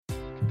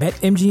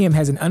BetMGM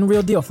has an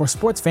unreal deal for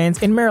sports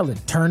fans in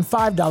Maryland. Turn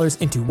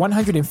 $5 into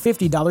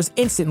 $150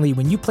 instantly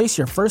when you place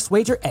your first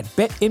wager at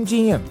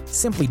BetMGM.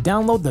 Simply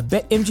download the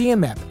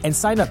BetMGM app and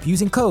sign up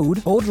using code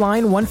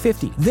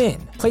OldLine150.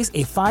 Then, place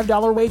a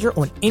 $5 wager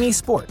on any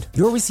sport.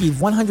 You'll receive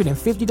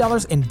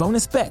 $150 in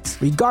bonus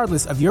bets,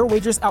 regardless of your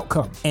wager's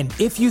outcome. And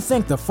if you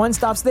think the fun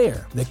stops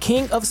there, the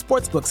king of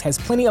sportsbooks has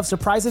plenty of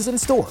surprises in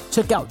store.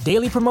 Check out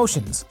daily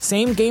promotions,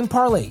 same-game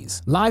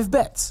parlays, live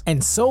bets,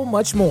 and so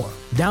much more.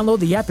 Download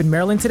the app in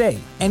Maryland today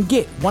and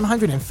get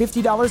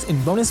 $150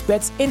 in bonus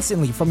bets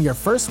instantly from your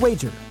first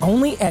wager.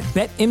 Only at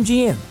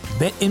BetMGM.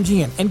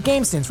 BetMGM and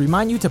GameSense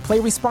remind you to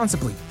play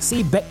responsibly.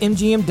 See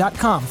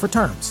BetMGM.com for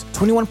terms.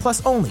 21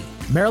 plus only.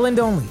 Maryland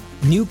only.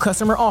 New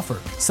customer offer.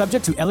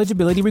 Subject to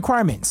eligibility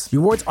requirements.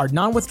 Rewards are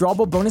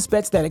non-withdrawable bonus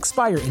bets that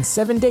expire in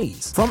 7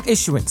 days. From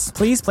issuance,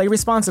 please play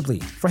responsibly.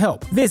 For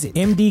help, visit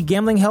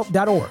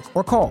mdgamblinghelp.org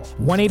or call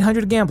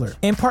 1-800-GAMBLER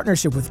in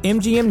partnership with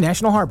MGM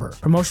National Harbor.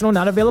 Promotional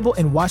not available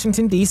in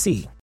Washington,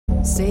 D.C.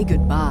 Say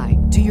goodbye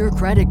to your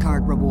credit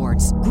card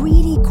rewards.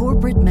 Greedy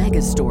corporate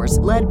mega stores,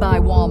 led by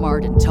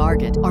Walmart and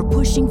Target, are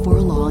pushing for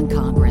a law in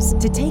Congress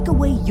to take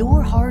away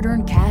your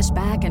hard-earned cash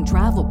back and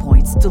travel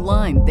points to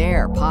line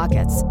their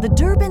pockets. The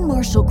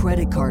Durbin-Marshall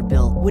credit card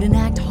bill would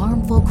enact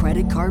harmful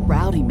credit card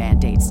routing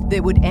mandates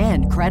that would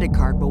end credit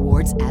card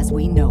rewards as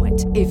we know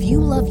it. If you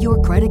love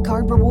your credit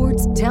card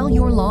rewards, tell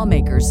your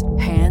lawmakers,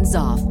 hands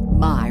off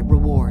my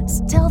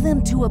rewards. Tell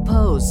them to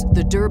oppose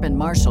the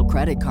Durbin-Marshall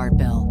credit card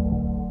bill.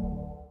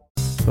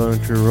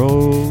 Country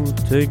road,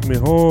 take me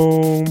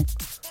home,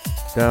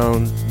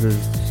 down the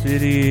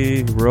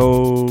city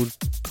road,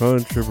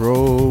 country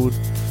road.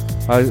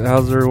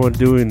 How's everyone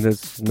doing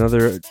this?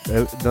 Another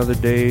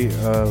day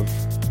of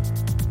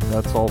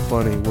That's All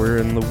Funny. We're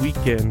in the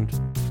weekend,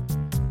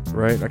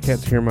 right? I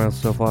can't hear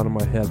myself out of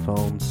my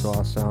headphones, so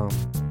I sound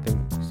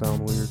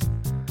weird.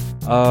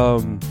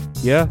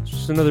 Yeah,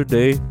 just another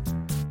day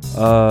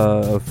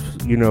of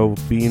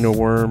being a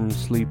worm,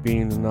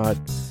 sleeping, and not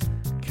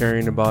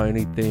caring about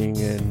anything,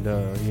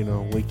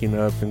 and waking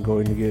up and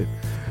going to get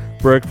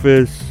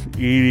breakfast,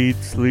 eating,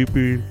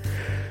 sleeping,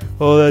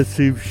 all that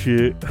same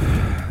shit.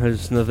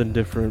 There's nothing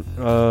different.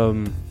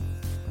 The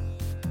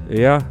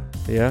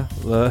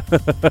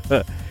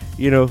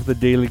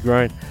daily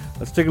grind.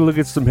 Let's take a look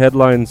at some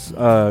headlines,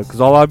 because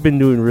all I've been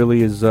doing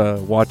really is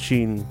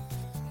watching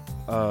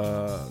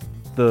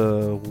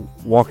The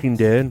Walking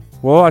Dead.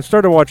 Well, I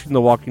started watching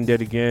The Walking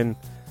Dead again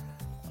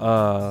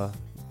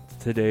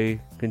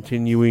today,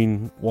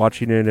 continuing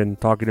watching it and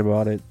talking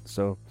about it.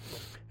 So,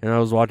 and I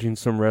was watching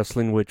some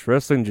wrestling, which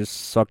wrestling just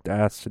sucked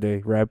ass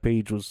today.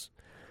 Rampage was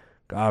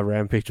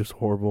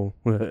horrible.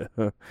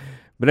 But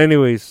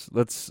anyways,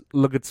 let's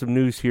look at some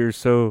news here.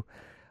 So,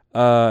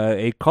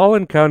 a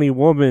Collin County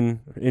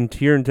woman in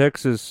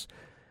Texas,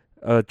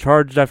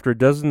 charged after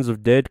dozens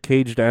of dead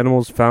caged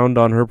animals found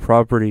on her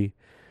property.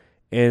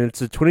 And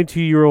it's a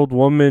 22-year-old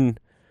woman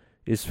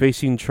is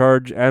facing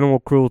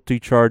animal cruelty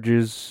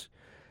charges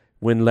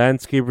when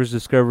landscapers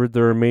discovered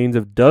the remains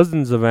of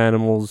dozens of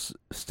animals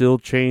still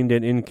chained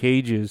and in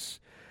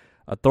cages.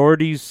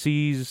 Authorities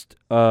seized,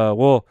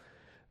 the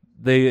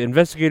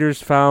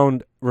investigators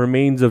found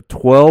remains of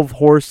 12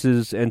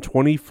 horses and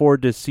 24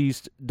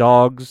 deceased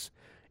dogs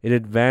in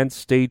advanced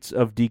states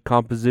of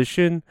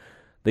decomposition.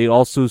 They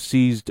also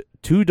seized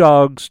 2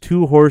 dogs,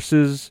 2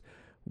 horses,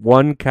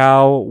 1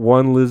 cow,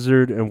 1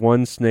 lizard, and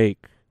 1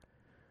 snake.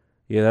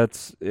 Yeah,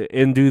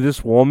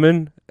 this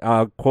woman,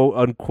 quote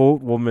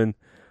unquote woman,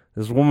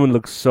 this woman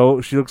looks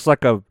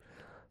like a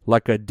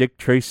Dick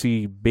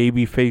Tracy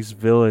babyface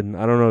villain.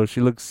 I don't know.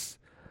 She looks,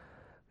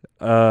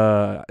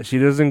 she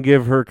doesn't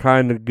give her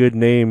kind of good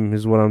name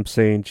is what I'm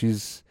saying.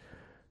 She's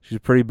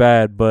pretty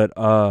bad, but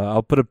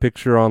I'll put a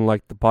picture on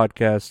the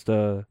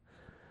podcast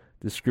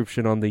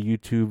description on the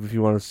YouTube if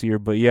you want to see her.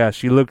 But yeah,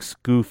 she looks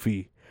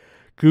goofy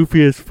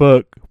as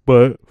fuck.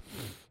 But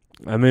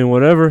I mean,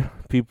 whatever.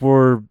 People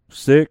are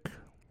sick,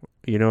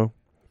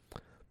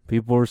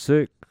 People are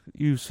sick.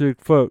 You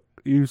sick fuck.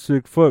 You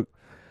sick fuck.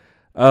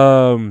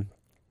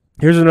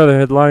 Here's another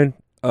headline.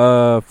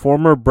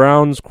 Former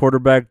Browns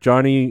quarterback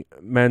Johnny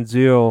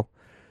Manziel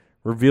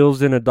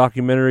reveals in a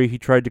documentary he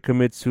tried to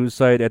commit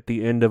suicide at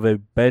the end of a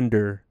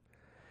bender.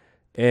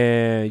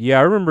 And yeah,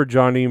 I remember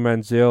Johnny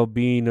Manziel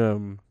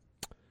being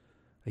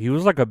he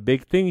was like a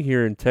big thing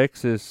here in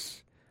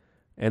Texas.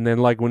 And then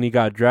when he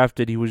got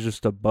drafted, he was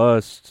just a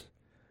bust.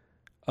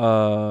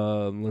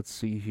 Let's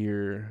see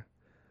here.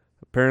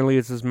 Apparently,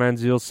 it says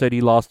Manziel said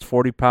he lost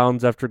 40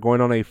 pounds after going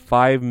on a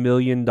 $5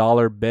 million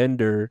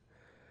bender.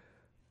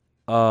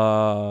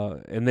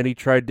 And then he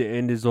tried to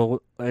end his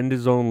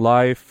own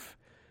life.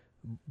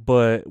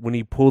 But when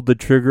he pulled the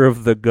trigger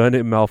of the gun,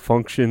 it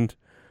malfunctioned.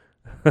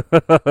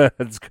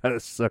 That's gotta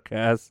suck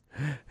ass.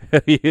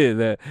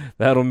 Yeah,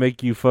 that'll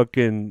make you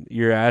fucking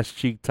your ass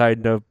cheek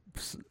tighten up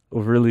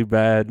really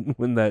bad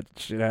when that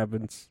shit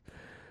happens.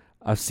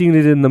 I've seen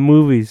it in the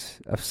movies.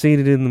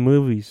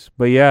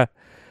 But yeah,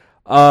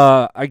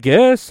 I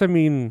guess, I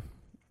mean,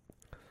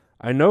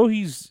 I know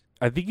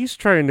I think he's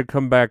trying to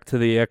come back to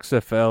the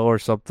XFL or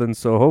something.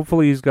 So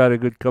hopefully he's got a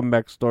good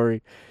comeback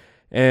story.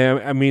 And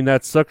I mean,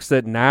 that sucks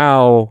that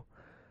now,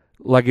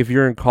 like if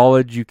you're in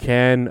college, you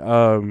can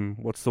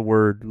what's the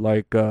word,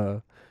 like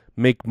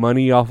make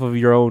money off of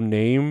your own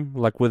name,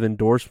 like with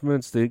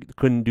endorsements. They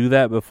couldn't do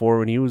that before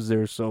when he was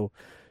there. So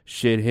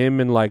shit,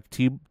 him and like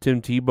Tim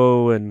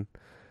Tebow and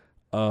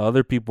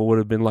other people would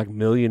have been like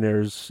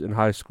millionaires in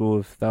high school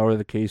if that were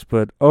the case.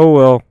 But oh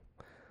well,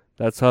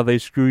 that's how they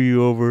screw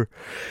you over.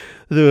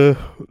 The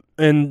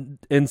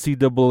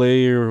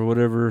NCAA or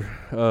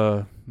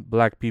whatever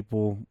black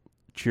people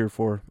cheer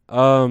for.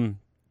 Another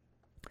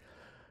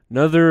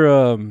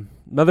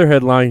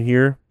headline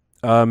here.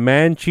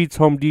 Man cheats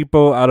Home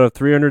Depot out of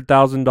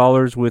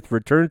 $300,000 with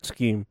return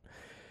scheme.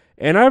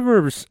 And I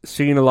remember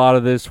seeing a lot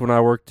of this when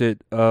I worked at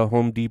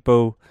Home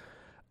Depot.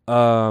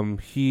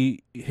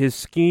 His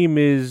scheme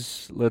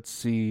is, let's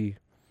see,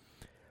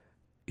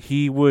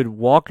 he would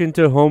walk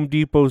into Home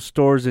Depot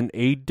stores in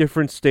 8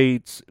 different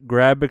states,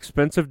 grab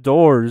expensive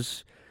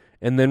doors,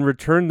 and then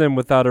return them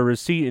without a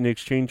receipt in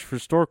exchange for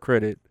store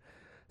credit.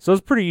 So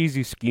it's a pretty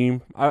easy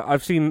scheme.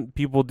 I've seen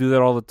people do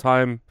that all the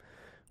time,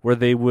 where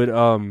they would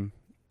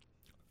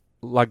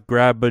like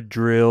grab a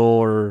drill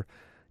or,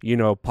 you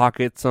know,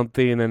 pocket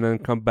something and then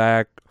come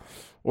back,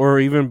 or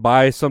even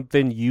buy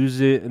something,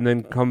 use it, and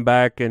then come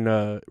back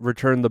and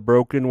return the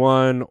broken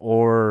one,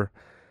 or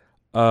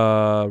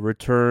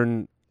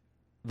return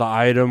the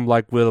item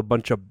like with a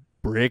bunch of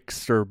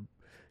bricks or,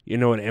 you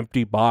know, an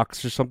empty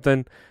box or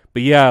something.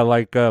 But yeah,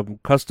 like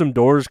custom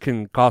doors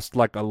can cost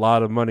like a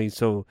lot of money.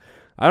 So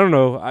I don't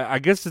know. I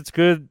guess it's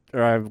good,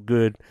 or I'm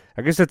good.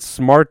 I guess it's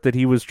smart that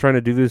he was trying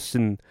to do this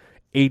in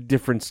 8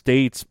 different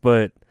states,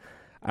 but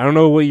I don't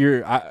know what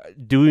you're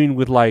doing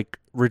with like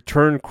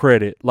return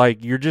credit.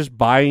 Like you're just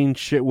buying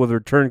shit with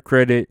return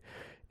credit,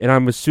 and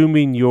I'm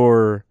assuming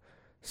you're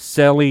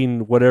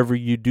selling whatever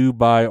you do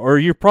buy, or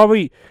he's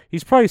probably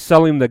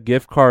selling the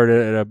gift card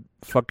at a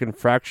fucking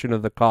fraction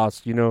of the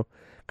cost, you know,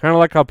 kind of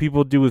like how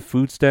people do with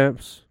food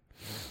stamps.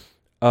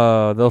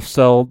 They'll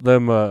sell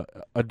them a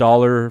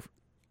 $1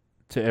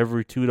 to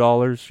every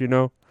 $2, you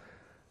know,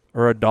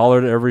 or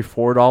 $1 to every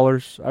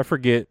 $4. I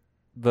forget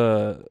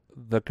the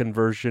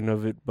conversion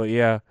of it, but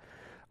yeah,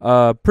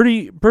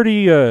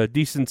 pretty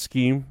decent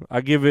scheme.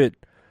 I give it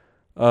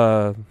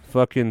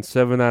fucking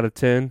 7 out of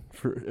 10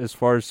 for as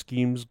far as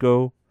schemes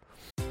go.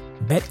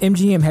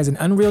 BetMGM has an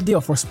unreal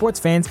deal for sports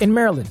fans in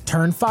Maryland.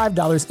 Turn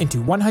 $5 into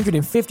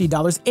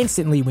 $150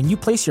 instantly when you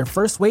place your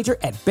first wager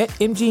at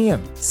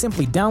BetMGM.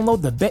 Simply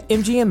download the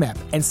BetMGM app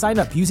and sign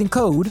up using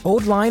code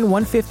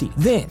OldLine150.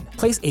 Then,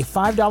 place a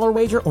 $5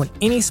 wager on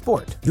any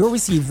sport. You'll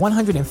receive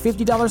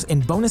 $150 in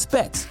bonus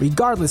bets,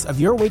 regardless of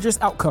your wager's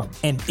outcome.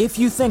 And if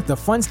you think the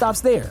fun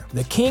stops there,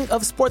 the king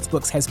of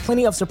sportsbooks has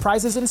plenty of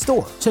surprises in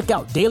store. Check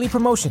out daily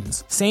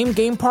promotions,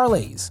 same-game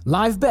parlays,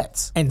 live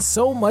bets, and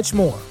so much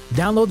more.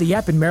 Download the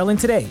app in Maryland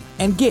today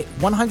and get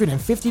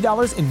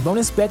 $150 in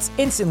bonus bets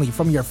instantly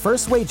from your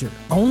first wager,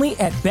 only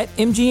at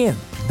BetMGM.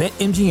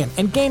 BetMGM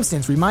and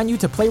GameSense remind you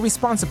to play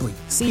responsibly.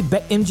 See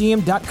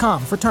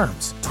BetMGM.com for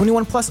terms.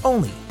 21 plus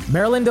only.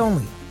 Maryland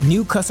only.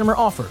 New customer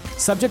offer.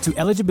 Subject to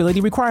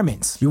eligibility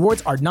requirements.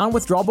 Rewards are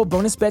non-withdrawable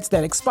bonus bets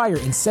that expire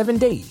in 7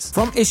 days.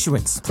 From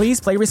issuance, please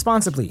play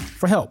responsibly.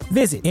 For help,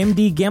 visit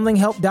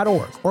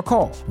mdgamblinghelp.org or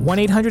call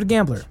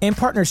 1-800-GAMBLER in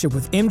partnership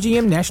with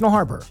MGM National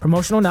Harbor.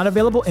 Promotional not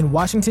available in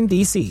Washington,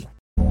 D.C.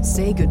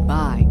 Say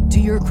goodbye to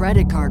your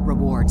credit card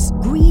rewards.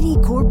 Greedy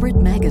corporate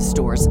mega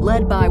stores,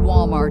 led by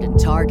Walmart and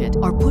Target,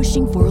 are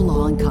pushing for a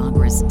law in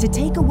Congress to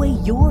take away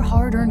your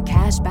hard-earned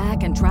cash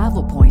back and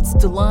travel points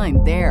to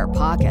line their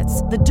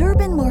pockets. The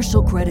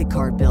Durbin-Marshall credit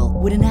card bill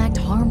would enact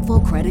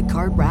harmful credit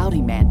card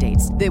routing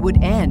mandates that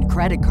would end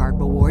credit card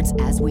rewards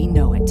as we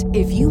know it.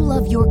 If you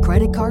love your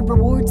credit card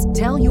rewards,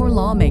 tell your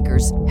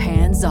lawmakers,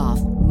 hands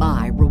off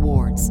my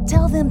rewards.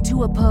 Tell them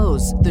to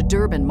oppose the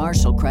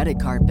Durbin-Marshall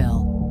credit card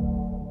bill.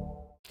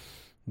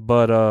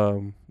 But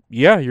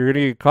yeah, you're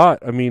gonna get caught.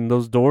 I mean,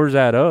 those doors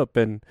add up,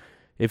 and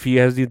if you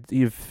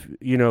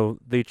know,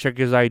 they check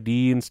his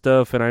ID and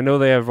stuff, and I know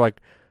they have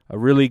like a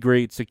really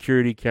great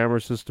security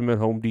camera system at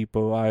Home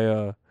Depot.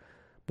 I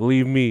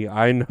believe me,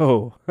 I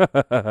know.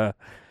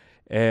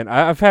 And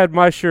I've had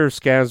my share of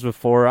scams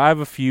before. I have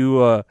a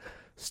few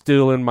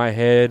still in my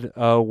head,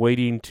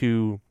 waiting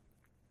to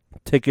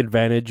take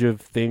advantage of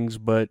things.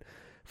 But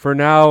for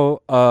now,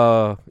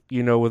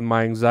 you know, with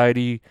my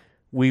anxiety,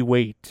 we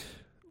wait.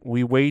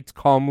 We wait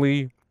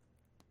calmly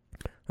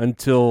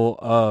until,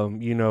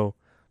 you know,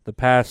 the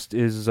past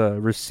is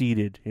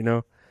receded, you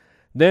know.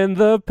 Then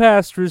the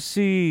past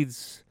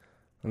recedes,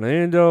 and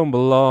they don't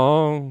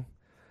belong.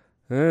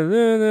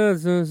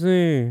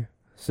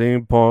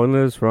 Seem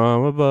pointless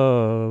from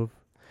above.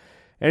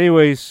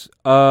 Anyways,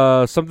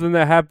 something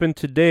that happened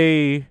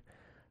today,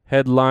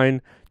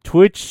 headline,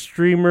 Twitch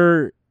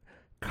streamer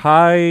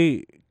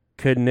Kai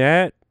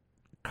Cenat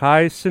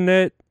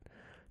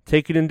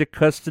taken into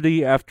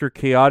custody after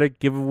chaotic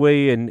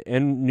giveaway in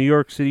New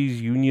York City's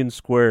Union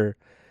Square.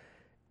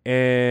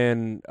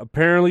 And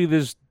apparently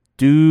this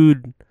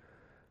dude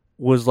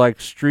was like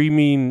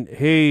streaming,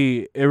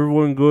 "Hey,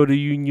 everyone go to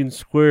Union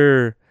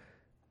Square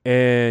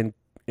and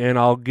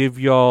I'll give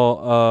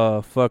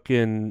y'all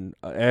fucking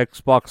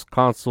Xbox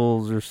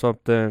consoles or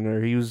something,"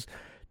 or he was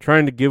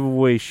trying to give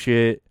away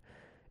shit,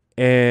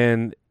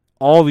 and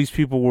all these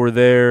people were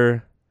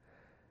there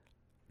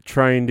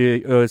trying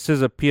to it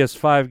says a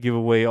PS5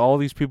 giveaway. All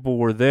these people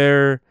were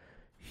there.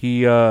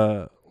 He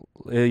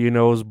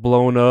was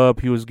blown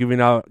up. He was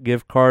giving out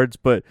gift cards,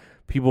 but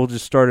people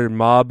just started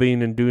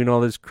mobbing and doing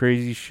all this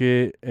crazy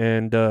shit,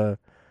 and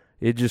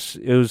it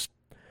was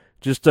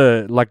just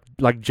a like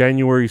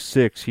January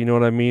 6th, you know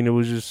what I mean? It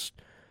was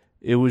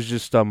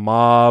just a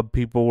mob.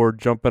 People were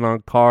jumping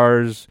on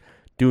cars,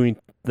 doing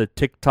the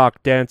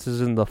TikTok dances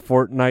and the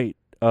Fortnite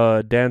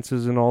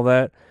dances and all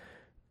that.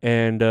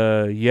 And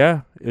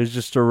yeah, it was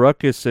just a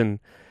ruckus, and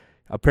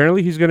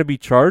apparently he's going to be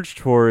charged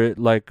for it,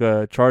 like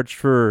charged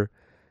for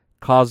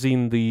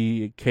causing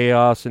the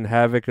chaos and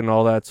havoc and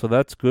all that. So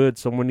that's good.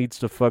 Someone needs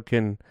to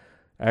fucking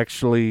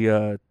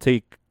actually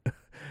take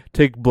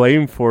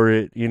blame for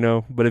it, you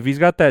know. But if he's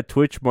got that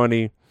Twitch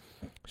money,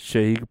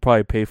 shit, he could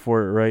probably pay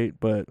for it, right?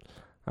 But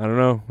I don't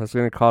know. That's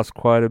going to cost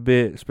quite a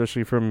bit,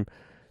 especially from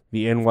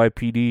the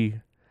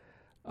NYPD.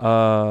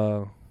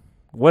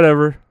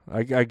 Whatever.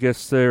 I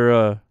guess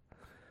there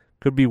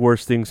could be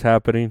worse things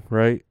happening,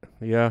 right?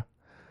 Yeah.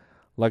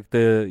 Like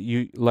the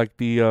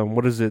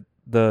what is it?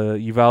 The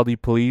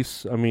Uvalde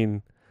police. I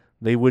mean,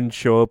 they wouldn't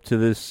show up to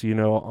this, you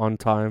know, on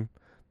time.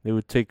 They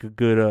would take a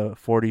good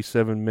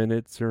 47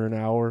 minutes or an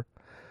hour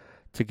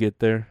to get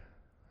there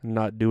and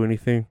not do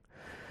anything.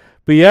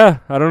 But yeah,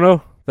 I don't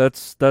know.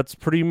 That's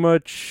pretty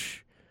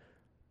much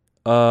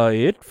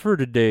it for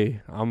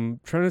today.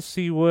 I'm trying to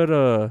see what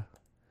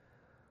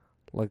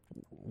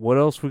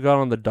else we got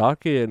on the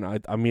docket, and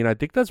I mean, I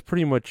think that's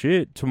pretty much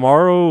it.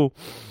 Tomorrow,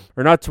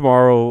 or not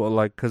tomorrow,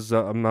 like, cuz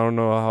I don't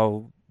know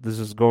how this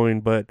is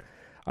going, but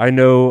I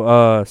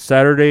know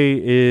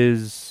Saturday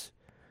is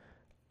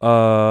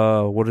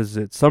what is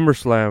it?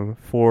 SummerSlam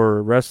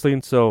for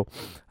wrestling, so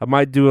I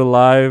might do a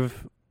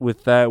live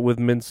with that with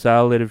Min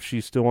Salad if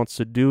she still wants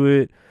to do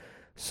it.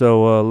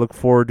 So look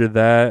forward to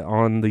that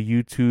on the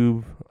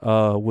YouTube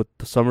with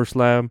the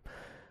SummerSlam.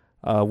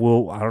 I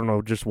don't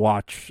know, just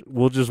watch.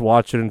 We'll just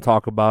watch it and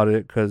talk about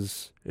it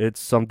because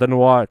it's something to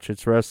watch.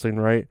 It's wrestling,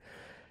 right?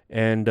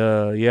 And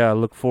yeah,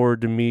 look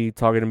forward to me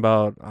talking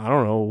about, I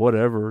don't know,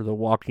 whatever, The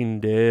Walking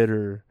Dead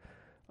or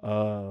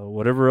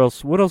whatever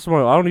else. What else I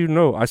don't even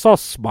know. I saw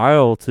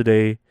Smile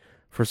today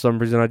for some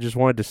reason. I just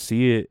wanted to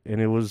see it,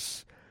 and it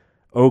was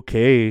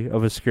okay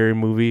of a scary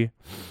movie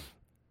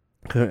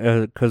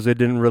because it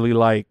didn't really,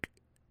 like,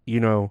 you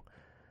know,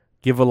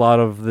 give a lot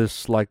of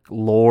this like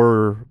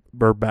lore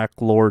or back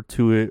lore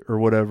to it or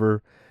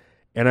whatever.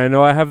 And I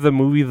know I have the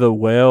movie The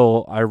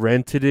Whale. I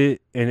rented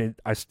it, and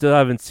I still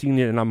haven't seen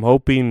it, and I'm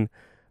hoping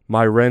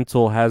my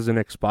rental hasn't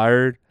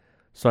expired,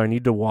 so I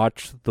need to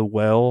watch The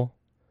Whale.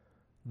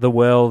 The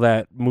Whale,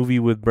 that movie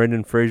with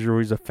Brendan Fraser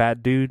where he's a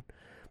fat dude.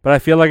 But I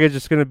feel like it's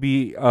just going to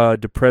be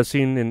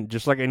depressing, and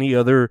just like any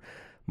other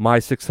My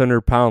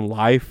 600 Pound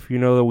Life, you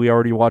know, that we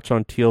already watch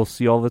on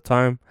TLC all the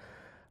time.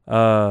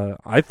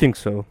 I think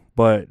so,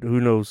 but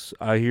who knows?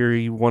 I hear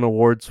he won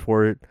awards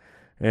for it,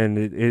 and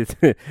it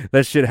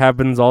that shit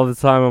happens all the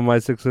time on My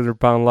 600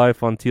 Pound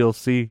Life on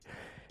TLC,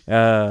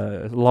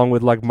 along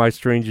with like My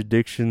Strange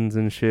Addictions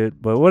and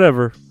shit. But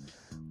whatever,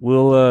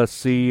 we'll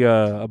see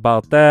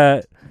about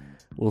that.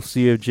 We'll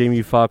see if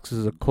Jamie Foxx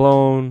is a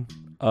clone.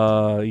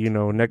 You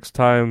know, next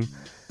time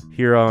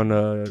here on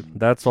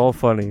That's All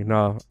Funny.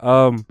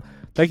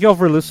 Thank y'all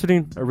for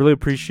listening. I really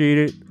appreciate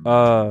it.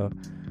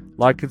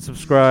 Like and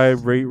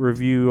subscribe, rate,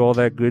 review, all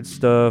that good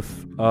stuff.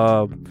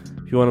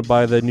 If you want to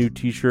buy the new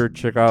t-shirt,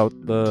 check out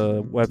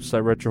the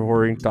website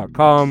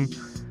retrohorrorinc.com.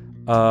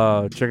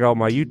 Check out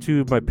my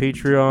YouTube, my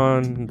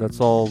Patreon. That's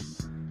all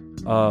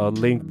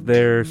linked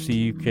there, so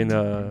you can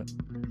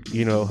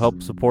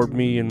help support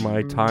me in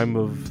my time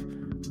of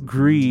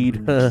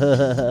greed.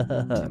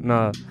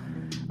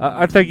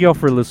 I thank y'all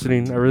for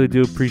listening. I really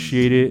do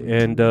appreciate it,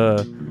 and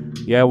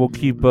yeah, we'll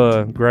keep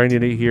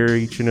grinding it here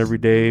each and every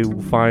day.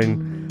 We'll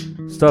find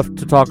stuff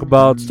to talk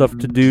about, stuff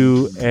to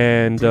do,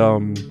 and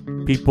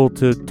people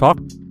to talk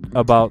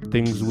about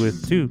things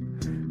with too.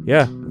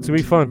 Yeah, it's gonna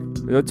be fun.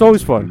 It's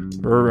always fun,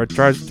 or it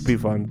tries to be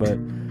fun. But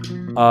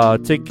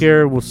take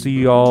care. We'll see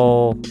you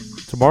all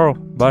tomorrow.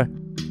 Bye.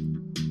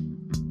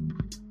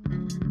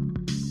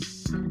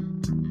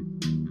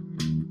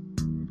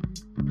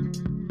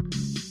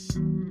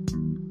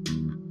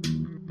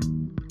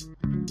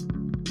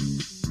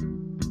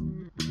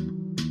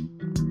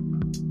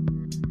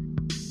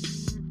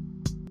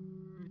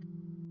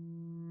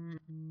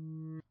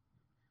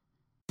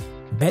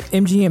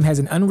 BetMGM has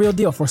an unreal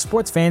deal for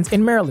sports fans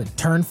in Maryland.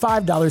 Turn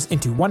 $5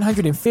 into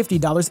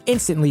 $150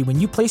 instantly when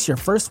you place your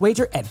first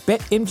wager at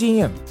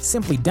BetMGM.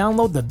 Simply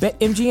download the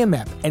BetMGM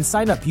app and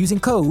sign up using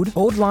code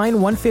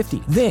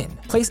OldLine150. Then,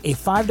 place a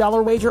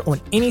 $5 wager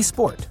on any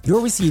sport. You'll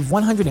receive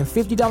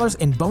 $150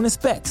 in bonus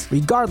bets,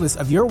 regardless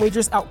of your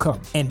wager's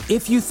outcome. And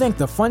if you think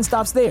the fun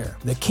stops there,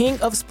 the king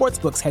of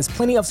sportsbooks has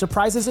plenty of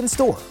surprises in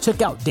store.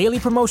 Check out daily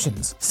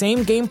promotions,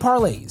 same-game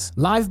parlays,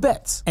 live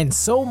bets, and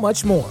so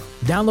much more.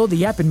 Download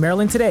the app in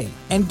Maryland today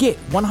and get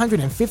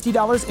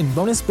 $150 in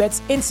bonus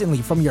bets instantly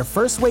from your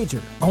first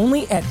wager.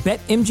 Only at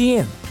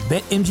BetMGM.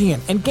 BetMGM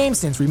and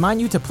GameSense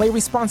remind you to play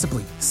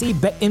responsibly. See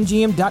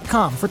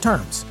BetMGM.com for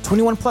terms.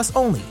 21 plus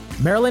only.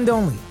 Maryland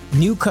only.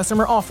 New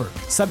customer offer.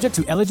 Subject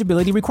to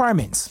eligibility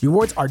requirements.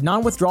 Rewards are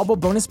non-withdrawable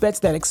bonus bets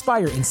that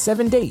expire in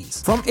 7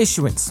 days. From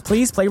issuance,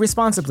 please play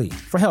responsibly.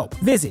 For help,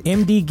 visit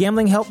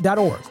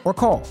mdgamblinghelp.org or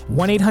call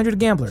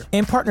 1-800-GAMBLER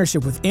in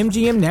partnership with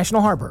MGM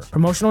National Harbor.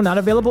 Promotional not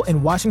available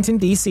in Washington,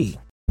 D.C.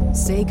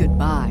 Say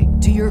goodbye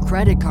to your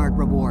credit card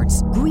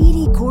rewards.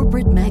 Greedy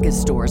corporate mega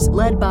stores,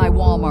 led by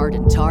Walmart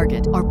and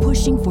Target, are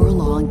pushing for a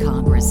law in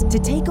Congress to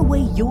take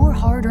away your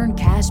hard-earned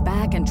cash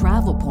back and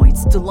travel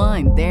points to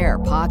line their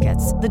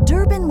pockets. The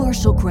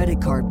Durbin-Marshall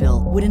credit card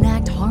bill would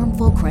enact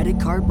harmful credit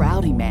card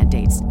routing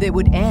mandates that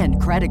would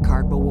end credit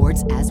card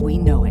rewards as we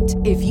know it.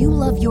 If you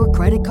love your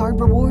credit card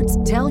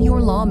rewards, tell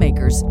your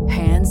lawmakers,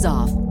 hands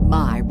off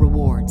my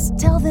rewards.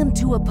 Tell them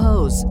to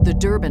oppose the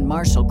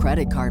Durbin-Marshall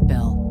credit card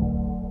bill.